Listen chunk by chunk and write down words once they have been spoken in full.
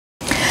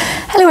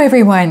Hello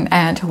everyone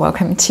and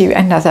welcome to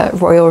another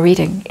royal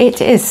reading. It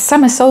is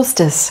summer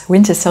solstice,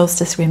 winter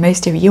solstice where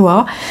most of you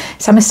are.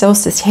 Summer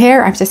solstice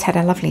here. I've just had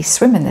a lovely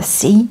swim in the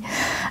sea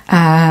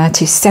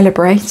to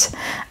celebrate,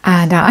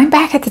 and I'm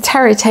back at the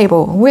tarot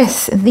table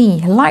with the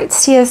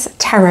Lightseers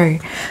Tarot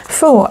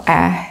for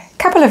a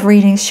couple of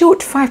readings, short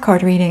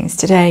 5-card readings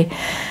today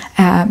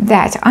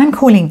that I'm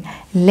calling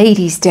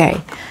Ladies'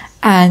 Day.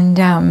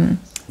 And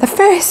the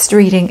first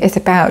reading is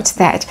about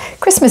that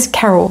Christmas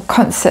Carol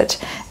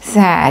concert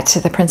that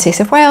the Princess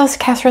of Wales,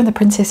 Catherine, the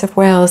Princess of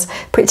Wales,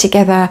 put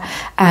together.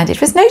 And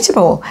it was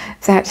notable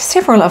that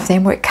several of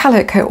them were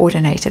colour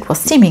coordinated, well,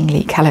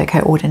 seemingly colour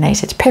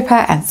coordinated.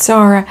 Pippa and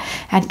Zara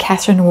and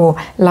Catherine wore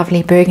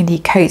lovely burgundy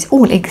coats,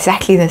 all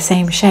exactly the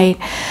same shade.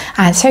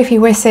 And Sophie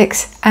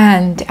Wessex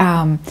and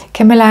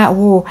Camilla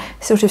wore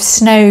sort of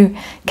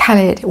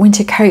snow-coloured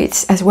winter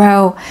coats as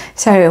well.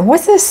 So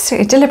was this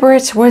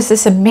deliberate? Was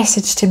this a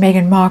message to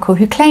Meghan Markle,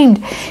 who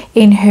claimed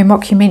in her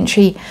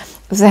mockumentary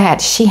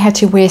that she had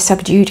to wear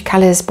subdued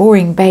colours,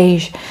 boring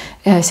beige,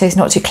 so as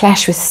not to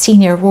clash with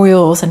senior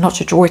royals and not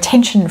to draw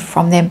attention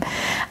from them?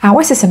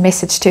 Was this a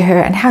message to her,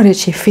 and how did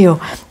she feel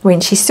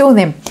when she saw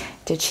them?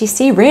 Did she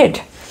see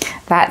red?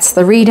 That's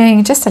the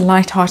reading, just a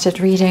light-hearted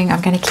reading.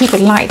 I'm going to keep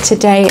it light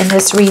today in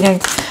this reading.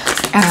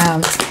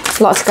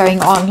 Lots going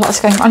on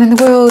in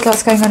the world,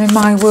 lots going on in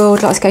my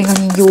world, lots going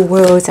on in your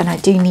world, and I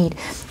do need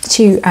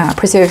to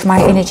preserve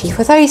my energy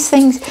for those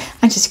things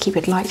and just keep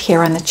it light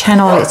here on the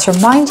channel. Let's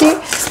remind you,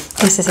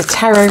 this is a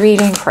tarot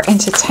reading for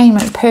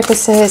entertainment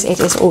purposes. It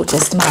is all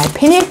just my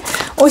opinion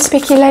or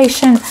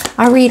speculation.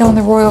 I read on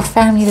the royal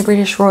family, the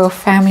British royal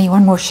family.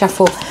 One more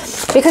shuffle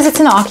because it's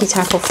an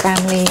archetypal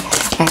family.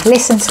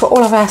 Lessons for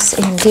all of us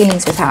in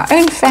dealings with our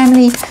own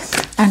family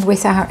and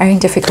with our own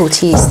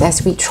difficulties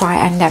as we try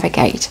and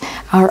navigate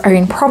our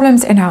own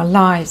problems in our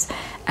lives.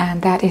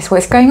 And that is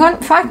what's going on.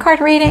 5-card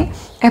reading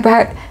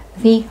about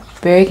the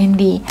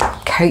burgundy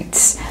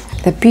coats,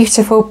 the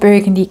beautiful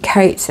burgundy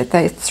coats that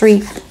those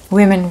 3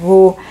 women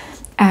wore,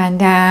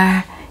 and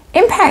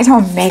impact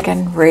on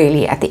Meghan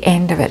really at the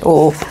end of it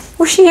all.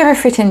 Will she ever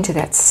fit into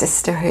that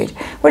sisterhood?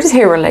 What is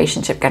her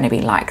relationship going to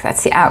be like?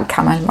 That's the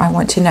outcome I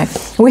want to know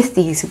with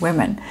these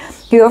women,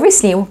 who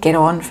obviously all get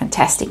on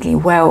fantastically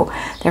well.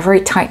 They're a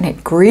very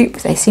tight-knit group.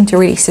 They seem to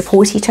really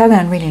support each other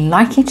and really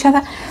like each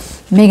other.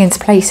 Meghan's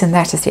place in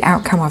that is the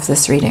outcome of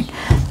this reading.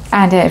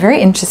 And a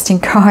very interesting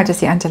card is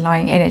the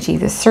underlying energy,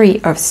 the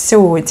 3 of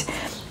Swords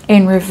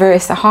in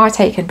reverse, the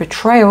heartache and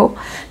betrayal.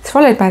 It's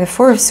followed by the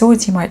 4 of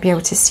Swords. You might be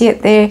able to see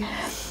it there,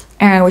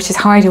 which is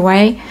hide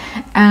away.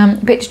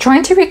 But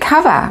trying to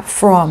recover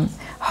from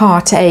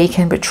heartache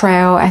and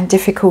betrayal and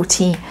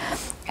difficulty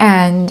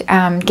and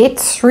get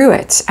through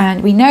it.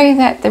 And we know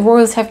that the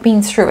royals have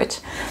been through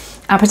it,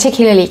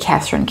 particularly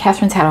Catherine.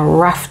 Catherine's had a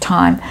rough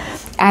time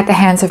at the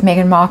hands of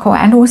Meghan Markle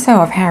and also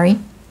of Harry,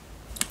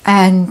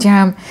 and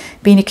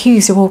been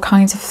accused of all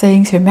kinds of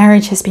things. Her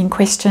marriage has been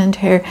questioned,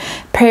 her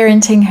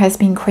parenting has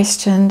been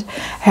questioned,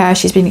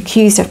 she's been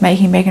accused of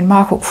making Meghan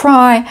Markle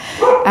cry.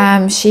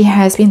 She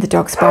has been the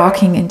dogs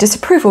barking in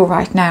disapproval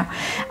right now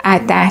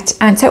at that,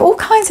 and so all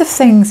kinds of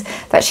things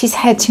that she's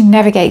had to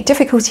navigate,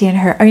 difficulty in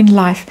her own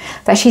life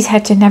that she's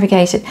had to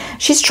navigate it.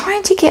 She's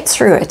trying to get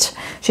through it.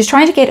 She's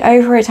trying to get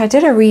over it. I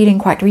did a reading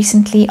quite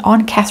recently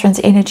on Catherine's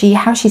energy,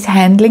 how she's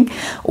handling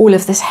all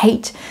of this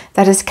hate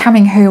that is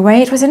coming her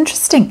way. It was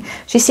interesting.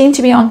 She seemed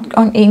to be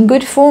in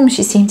good form.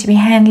 She seemed to be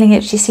handling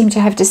it. She seemed to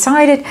have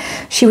decided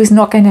she was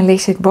not going to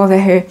let it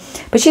bother her.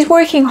 But she's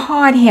working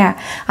hard here.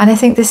 And I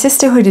think the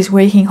sisterhood is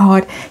working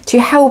hard to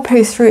help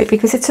her through it,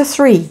 because it's a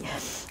 3.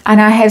 And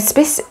I have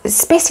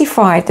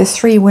specified the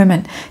 3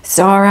 women,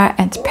 Zara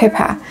and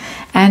Pippa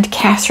and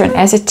Catherine,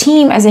 as a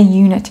team, as a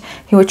unit,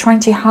 who are trying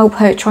to help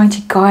her, trying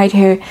to guide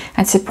her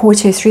and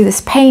support her through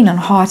this pain and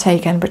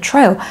heartache and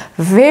betrayal.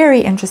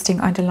 Very interesting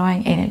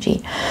underlying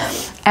energy.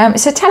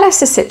 So tell us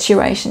the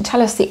situation,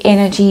 tell us the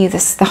energy,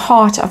 the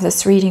heart of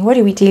this reading. What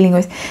are we dealing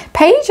with?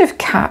 Page of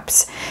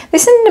Cups.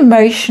 This is an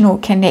emotional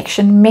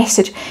connection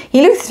message.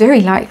 He looks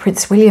very like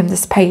Prince William,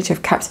 this Page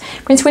of Cups.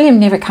 Prince William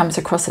never comes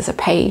across as a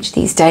page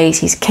these days.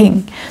 He's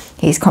king.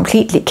 He's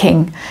completely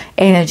king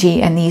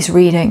energy in these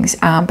readings.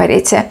 But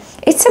it's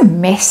a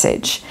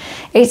message.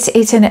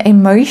 It's an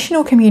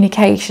emotional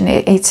communication.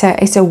 It's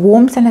a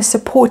warmth and a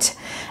support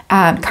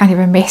kind of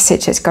a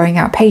message that's going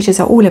out. Pages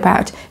are all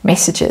about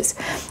messages.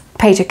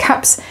 Page of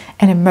Cups,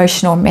 an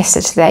emotional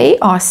message. They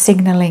are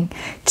signaling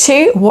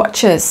to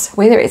watchers,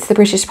 whether it's the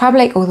British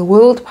public or the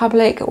world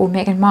public or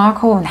Meghan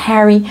Markle and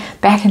Harry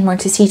back in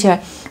Montecito,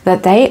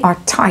 that they are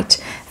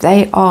tight.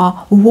 They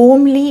are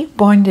warmly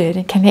bonded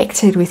and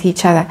connected with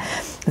each other.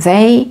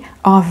 They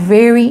are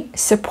very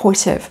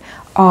supportive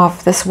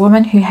of this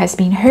woman who has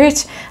been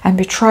hurt and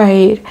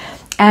betrayed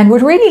and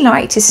would really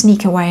like to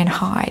sneak away and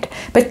hide,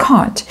 but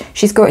can't.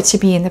 She's got to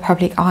be in the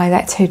public eye.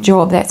 That's her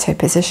job. That's her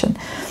position.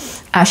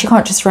 She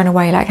can't just run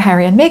away like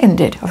Harry and Meghan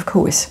did, of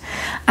course.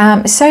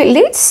 So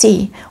let's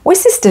see,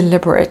 was this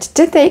deliberate?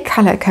 Did they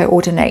colour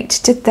coordinate?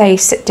 Did they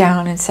sit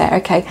down and say,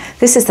 okay,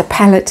 this is the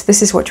palette,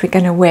 this is what we're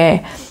going to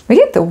wear? We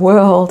did the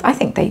world. I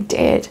think they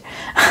did.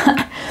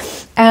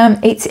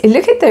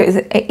 Look at those.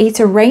 It's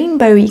a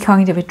rainbowy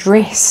kind of a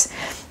dress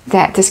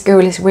that this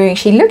girl is wearing.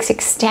 She looks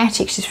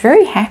ecstatic. She's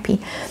very happy.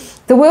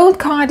 The World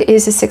card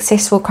is a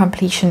successful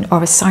completion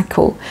of a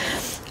cycle,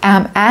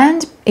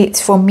 and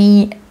it's, for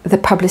me, the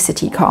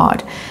publicity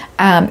card,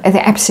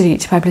 the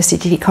absolute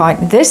publicity card.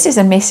 This is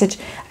a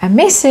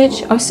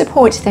message of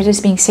support that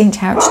is being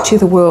sent out to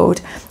the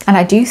world, and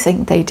I do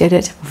think they did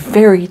it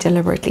very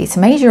deliberately. It's a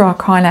major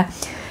arcana,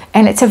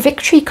 and it's a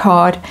victory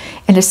card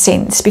in a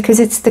sense, because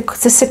it's the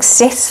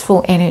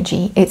successful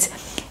energy.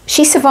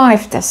 She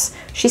survived this.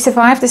 She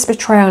survived this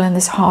betrayal and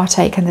this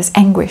heartache and this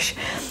anguish.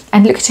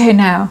 And look at her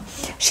now.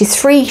 She's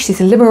free, she's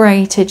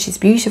liberated, she's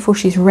beautiful,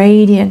 she's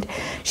radiant,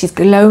 she's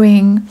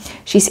glowing,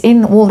 she's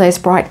in all those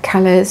bright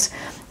colors.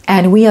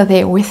 And we are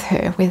there with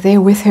her. We're there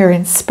with her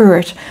in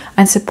spirit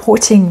and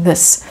supporting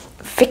this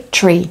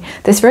victory,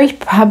 this very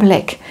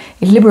public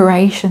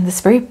liberation,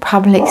 this very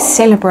public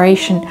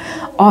celebration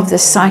of the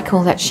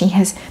cycle that she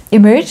has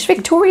emerged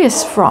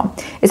victorious from.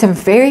 It's a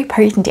very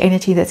potent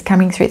energy that's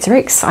coming through. It's a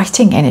very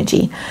exciting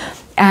energy.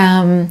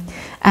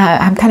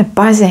 I'm kind of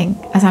buzzing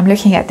as I'm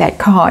looking at that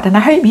card, and I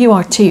hope you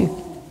are too.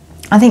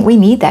 I think we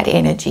need that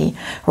energy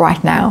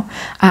right now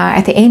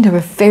at the end of a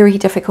very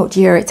difficult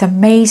year. It's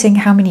amazing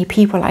how many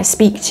people I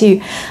speak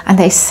to, and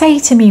they say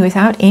to me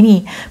without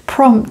any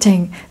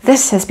prompting,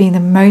 this has been the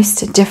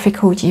most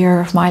difficult year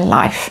of my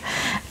life.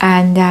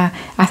 And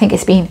I think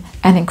it's been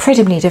an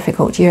incredibly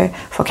difficult year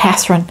for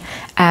Catherine,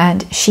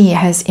 and she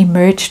has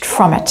emerged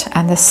from it,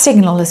 and the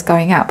signal is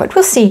going out. But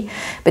we'll see.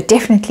 But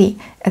definitely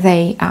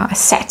they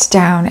sat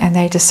down and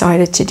they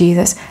decided to do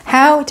this.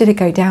 How did it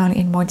go down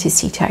in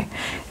Montecito?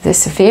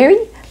 This very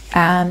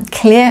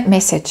clear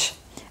message.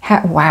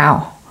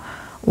 Wow.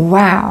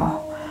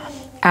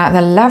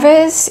 The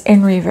Lovers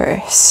in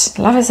reverse.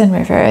 Lovers in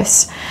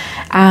reverse.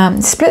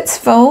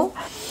 Splitsville.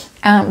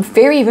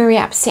 Very, very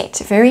upset.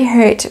 Very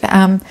hurt.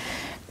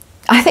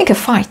 I think a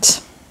fight.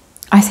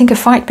 I think a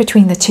fight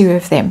between the two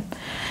of them.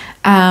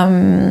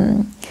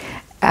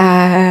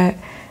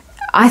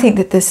 I think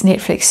that this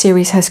Netflix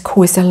series has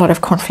caused a lot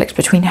of conflict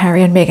between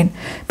Harry and Meghan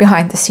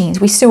behind the scenes.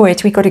 We saw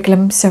it, we got a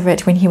glimpse of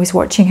it when he was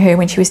watching her,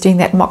 when she was doing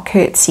that mock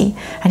curtsy,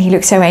 and he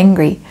looked so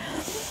angry.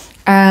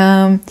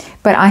 But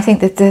I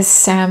think that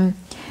this, the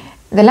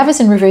Lovers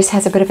in Reverse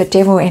has a bit of a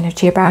devil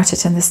energy about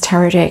it in this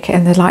tarot deck,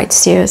 and the Light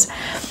Seers.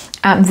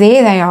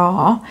 There they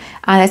are,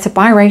 and it's a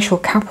biracial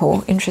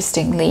couple,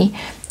 interestingly,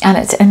 and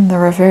it's in the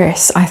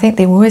reverse. I think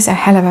there was a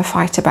hell of a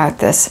fight about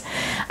this.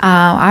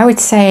 I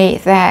would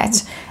say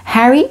that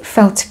Harry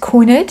felt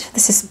cornered.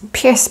 This is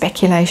pure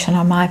speculation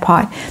on my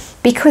part,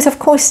 because of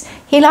course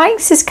he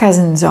likes his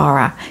cousin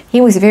Zara.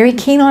 He was very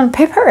keen on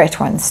Pippa at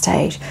one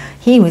stage.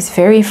 He was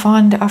very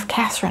fond of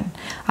Catherine,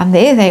 and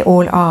there they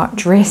all are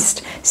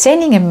dressed,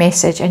 sending a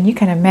message, and you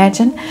can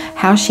imagine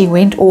how she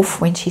went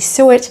off when she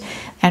saw it.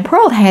 And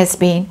Pearl has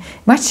been,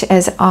 much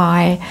as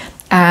I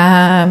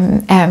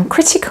am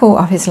critical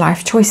of his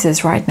life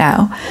choices right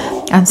now,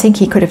 I think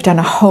he could have done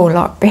a whole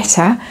lot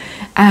better.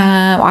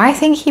 I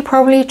think he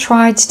probably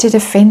tried to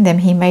defend them.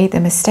 He made the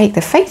mistake,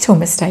 the fatal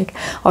mistake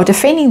of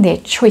defending their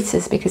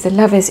choices, because the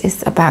Lovers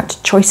is about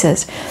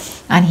choices.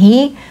 And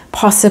he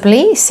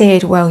possibly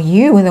said, well,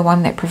 you were the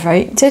one that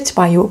provoked it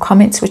by your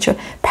comments, which are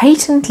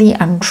patently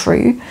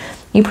untrue.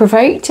 You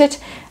provoked it.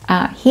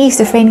 He's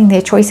defending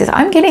their choices.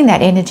 I'm getting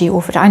that energy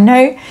off it. I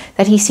know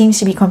that he seems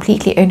to be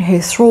completely in her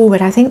thrall,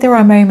 but I think there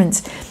are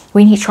moments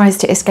when he tries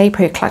to escape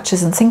her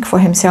clutches and think for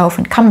himself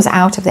and comes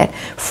out of that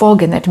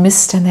fog and that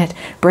mist and that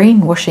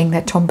brainwashing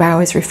that Tom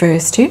Bowers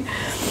refers to.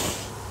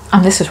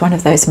 And this was one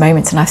of those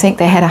moments, and I think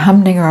they had a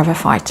humdinger of a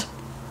fight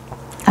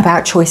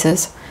about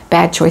choices,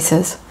 bad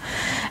choices.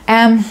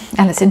 And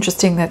it's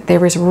interesting that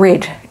there is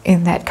red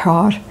in that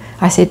card.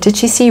 I said, did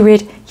she see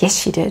red? Yes,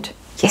 she did.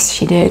 Yes,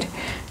 she did.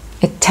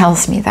 It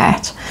tells me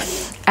that.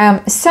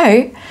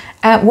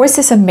 Was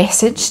this a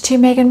message to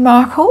Meghan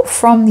Markle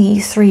from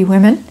these three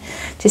women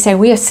to say,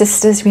 we are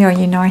sisters, we are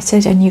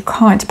united, and you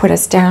can't put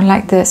us down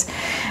like this?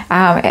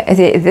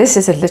 This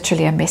is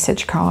literally a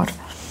message card.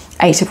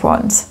 8 of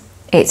Wands.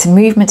 It's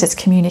movement, it's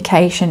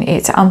communication,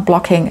 it's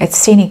unblocking, it's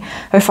sending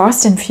a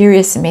fast and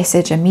furious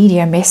message, a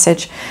media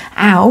message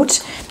out.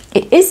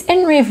 It is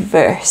in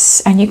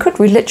reverse, and you could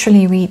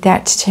literally read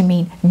that to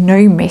mean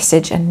no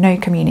message and no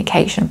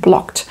communication,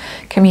 blocked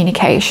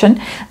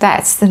communication.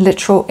 That's the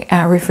literal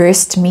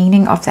reversed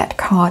meaning of that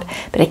card.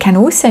 But it can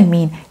also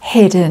mean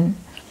hidden,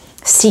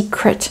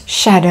 secret,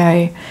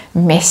 shadow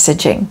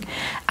messaging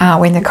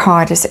when the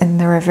card is in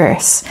the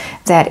reverse.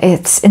 That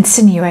it's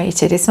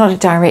insinuated. It's not a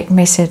direct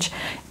message,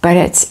 but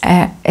it's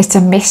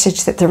a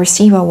message that the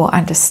receiver will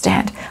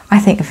understand. I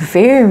think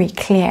very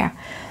clear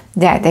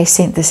that they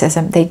sent this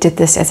they did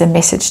this as a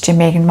message to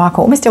Meghan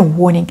Markle, almost a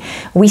warning.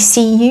 We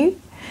see you,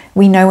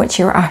 we know what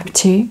you're up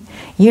to,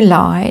 you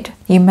lied,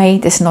 you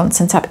made this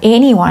nonsense up.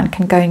 Anyone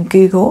can go and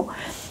Google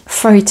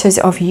photos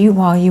of you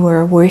while you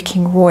were a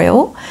working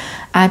royal,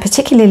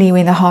 particularly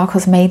when the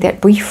Harkles made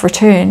that brief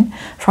return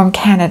from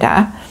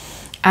Canada,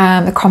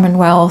 the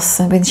Commonwealth,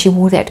 and when she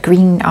wore that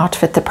green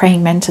outfit, the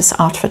praying mantis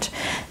outfit,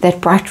 that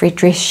bright red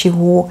dress she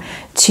wore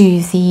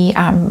to the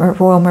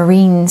Royal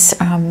Marines,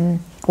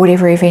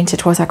 whatever event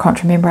it was, I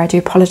can't remember. I do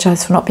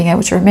apologise for not being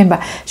able to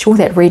remember. She wore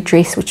that red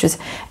dress, which was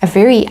a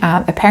very,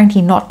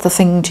 apparently not the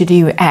thing to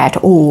do at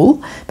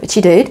all, but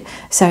she did.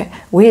 So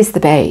where's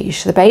the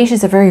beige? The beige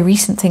is a very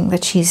recent thing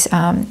that she's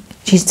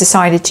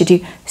decided to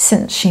do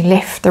since she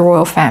left the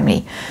royal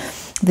family.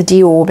 The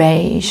Dior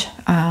beige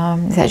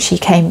that she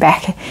came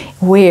back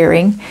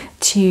wearing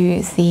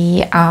to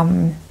the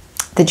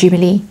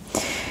Jubilee.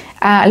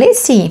 Let's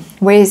see,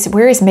 where is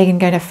Meghan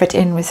going to fit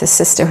in with the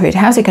sisterhood?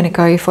 How's it going to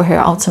go for her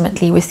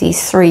ultimately with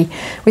these three,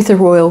 with the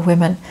royal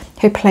women,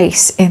 her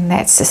place in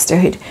that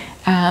sisterhood?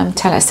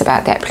 Tell us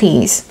about that,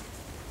 please.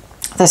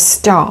 The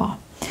Star.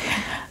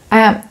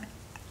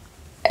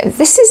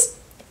 This is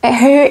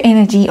her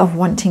energy of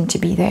wanting to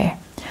be there,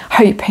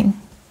 hoping.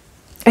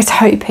 It's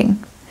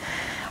hoping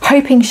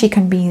she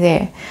can be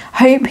there,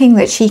 hoping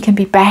that she can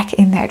be back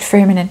in that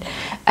firmament.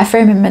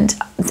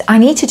 I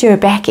need to do a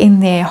back in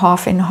there,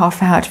 half in,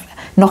 half out,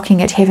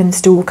 knocking at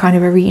heaven's door kind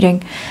of a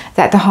reading,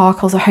 that the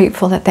Harkles are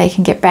hopeful that they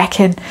can get back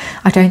in.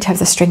 I don't have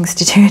the strings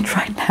to do it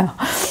right now.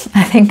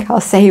 I think I'll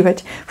save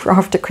it for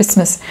after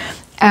Christmas,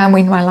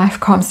 when my life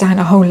calms down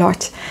a whole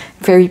lot.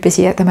 Very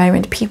busy at the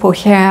moment. People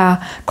here,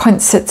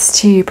 concerts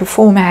to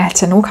perform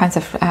at, and all kinds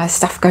of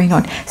stuff going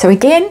on. So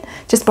again,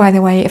 just by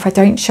the way, if I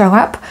don't show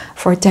up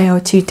for a day or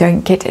two,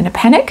 don't get in a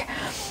panic.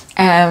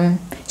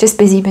 Just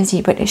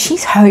busy, but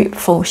she's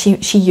hopeful.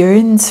 She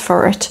yearns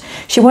for it.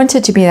 She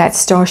wanted to be that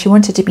star. She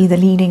wanted to be the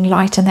leading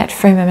light in that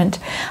firmament,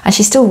 and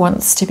she still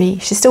wants to be.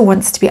 She still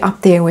wants to be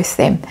up there with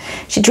them.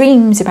 She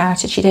dreams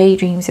about it. She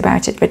daydreams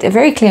about it. But a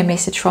very clear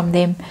message from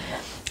them: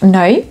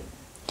 no.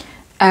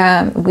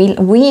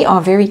 We are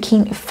very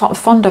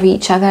fond of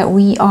each other.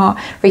 We are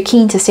very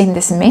keen to send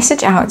this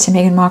message out to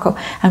Meghan Markle,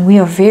 and we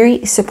are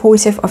very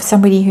supportive of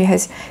somebody who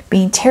has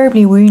been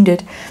terribly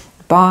wounded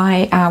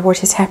by what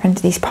has happened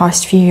these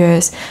past few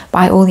years,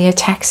 by all the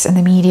attacks in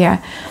the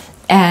media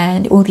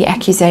and all the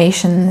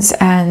accusations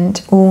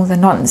and all the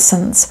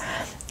nonsense.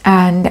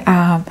 And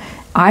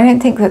I don't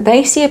think that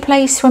they see a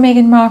place for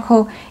Meghan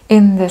Markle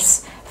in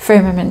this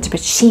firmament, but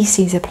she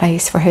sees a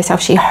place for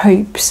herself. She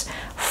hopes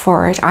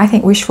for it. I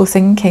think wishful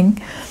thinking,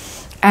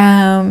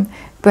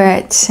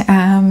 but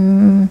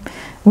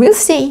we'll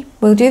see.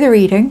 We'll do the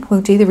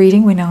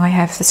reading when I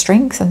have the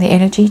strength and the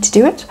energy to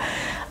do it,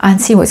 and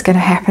see what's going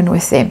to happen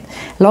with them.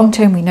 Long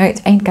term, we know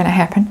it ain't going to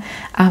happen.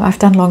 I've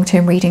done long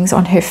term readings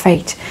on her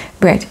fate,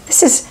 but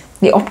this is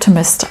the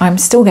optimist. I'm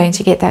still going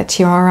to get that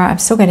tiara. I'm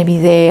still going to be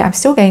there. I'm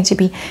still going to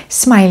be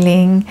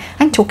smiling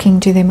and talking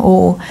to them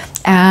all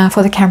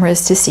for the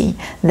cameras to see.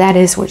 That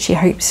is what she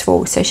hopes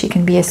for, so she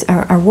can be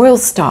a royal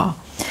star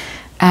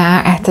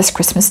at this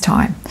Christmas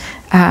time.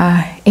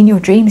 In your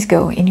dreams,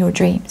 girl, in your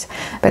dreams.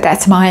 But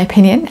that's my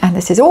opinion, and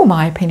this is all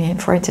my opinion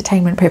for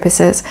entertainment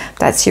purposes.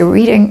 That's your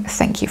reading.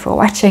 Thank you for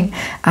watching,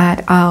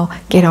 and I'll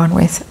get on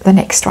with the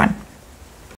next one.